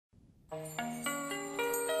It's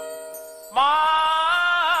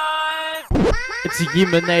a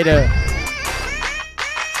Yeamanator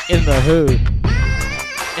in the hood.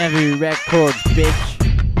 Every records, bitch.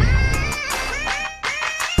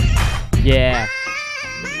 Yeah.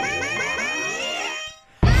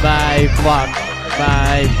 My block,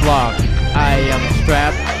 my block. I am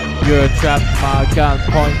strapped, you're trapped. My gun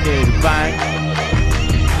pointed, bang.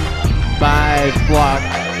 My block,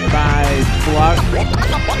 my block.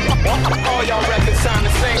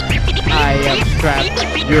 I am strapped,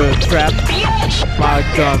 you're trapped. My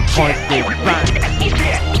gun pointed, bang.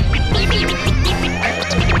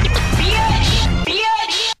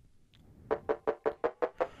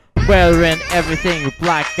 Wearing everything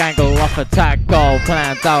black, angle of attack, all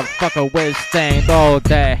planned out, fucker with stained, all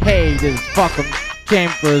the haters, fuck 'em,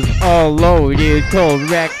 chambers all loaded, cold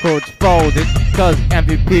records folded, cause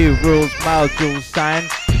MVP rules, module sign,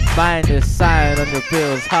 minus sign on your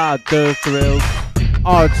bills, harder thrills,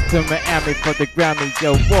 ards to Miami for the Grammy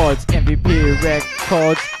Awards, MVP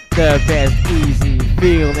records, the best easy,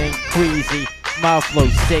 feeling queasy, my flow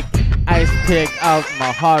sick, ice pick out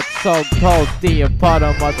my heart so cold, the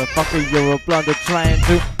bottom motherfucker, you're a blunder trying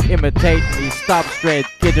to imitate me, stop straight,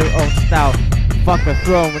 get your own style, fucker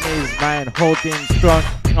throwing his mind, holding strong,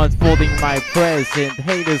 unfolding my present,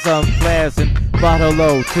 haters unpleasant, but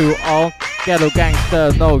hello to all, ghetto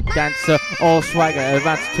gangster, no dancer, all swagger,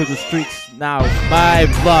 advance to the streets now, my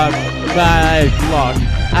block, I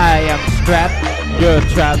am strapped, you're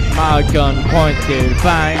trapped, my gun pointed,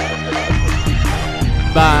 bang.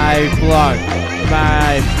 My block,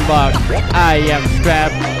 I am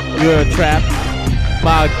strapped, you're trapped,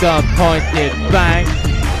 my gun pointed, bang.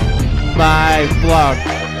 My block,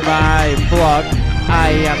 I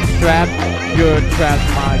am strapped, you're trapped,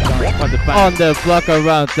 my gun pointed, bang. On the block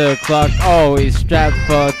around the clock, always strapped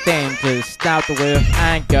for danger, snapped with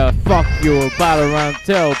anger, fuck you, battle around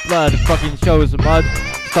till blood fucking shows mud.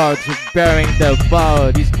 Starts burying the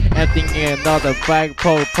bodies, emptying another bag,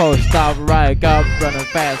 pole, stop, right up, running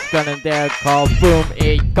fast, gunning there, call, boom,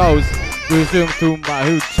 it goes, resume to my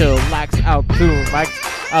hood, chillax, out to mics,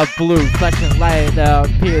 out blue, flashing light,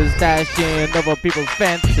 appears dashing over people's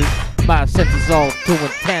fences, my senses all too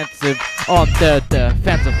intensive, on the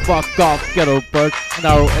defensive, fuck off, ghetto bird,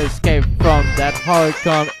 no escape from that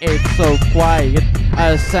hardcore, it's so quiet,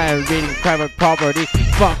 as I'm reading private property,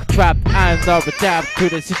 fuck trap, I never adapt to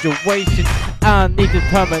the situation, I need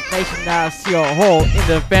determination, I see a hole in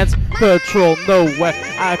the fence, patrol nowhere,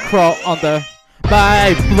 I crawl on the,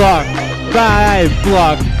 my block,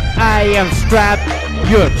 I am strapped,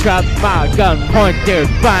 you're trapped, my gun pointed,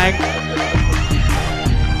 bang.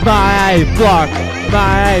 My block,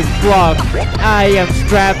 I am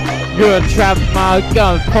strapped, you're trapped, my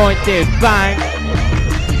gun pointed, bang.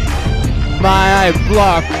 My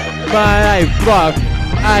block, I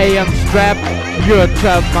am strapped, you're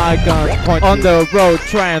trapped, my gun pointed. On the road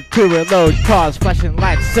trying to reload cars, flashing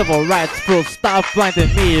lights, civil rights, full stop blinding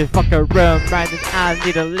me, fucker reminding I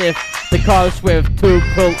need a lift. The car swift to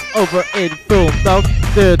pull over in full no.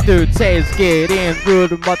 The dude says get in,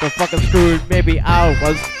 rude motherfucker screwed. Maybe I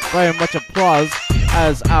was very much applause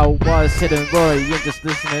as I was sitting worrying, just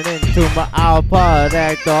listening into my iPod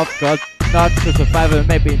act off God. Not true survivor,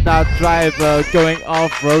 maybe not driver, going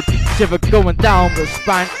off-road, shiver going down the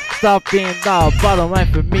spine, stop being the bottom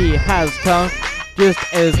line for me has come. Just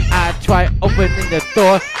as I try opening the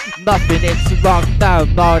door, nothing, it's locked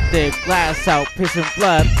down, knock the glass out, pissing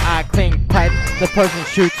blood, I cling tight, the person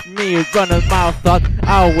shoots me, running mouth thought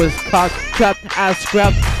I was caught, trapped, I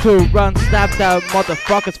scrapped to run, snap that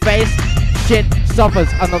motherfucker's face, shit,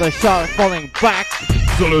 suffers another shot, falling back.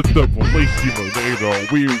 Select the police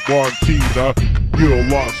Yeamanator, we want Tina, you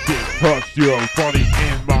lost it, cause you're funny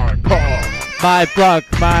in my car. My block,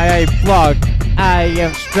 I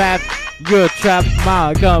am strapped, you're trapped,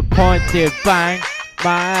 my gun pointed, bang.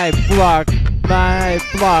 My block, I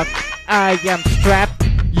am strapped,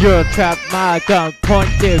 you're trapped, my gun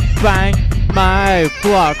pointed, bang. My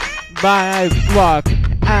block,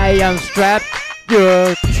 I am strapped,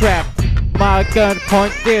 you're trapped, my gun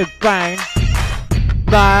pointed, bang.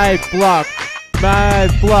 My block,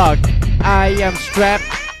 I am strapped,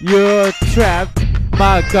 you're trapped,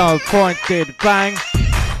 my gun pointed, bang.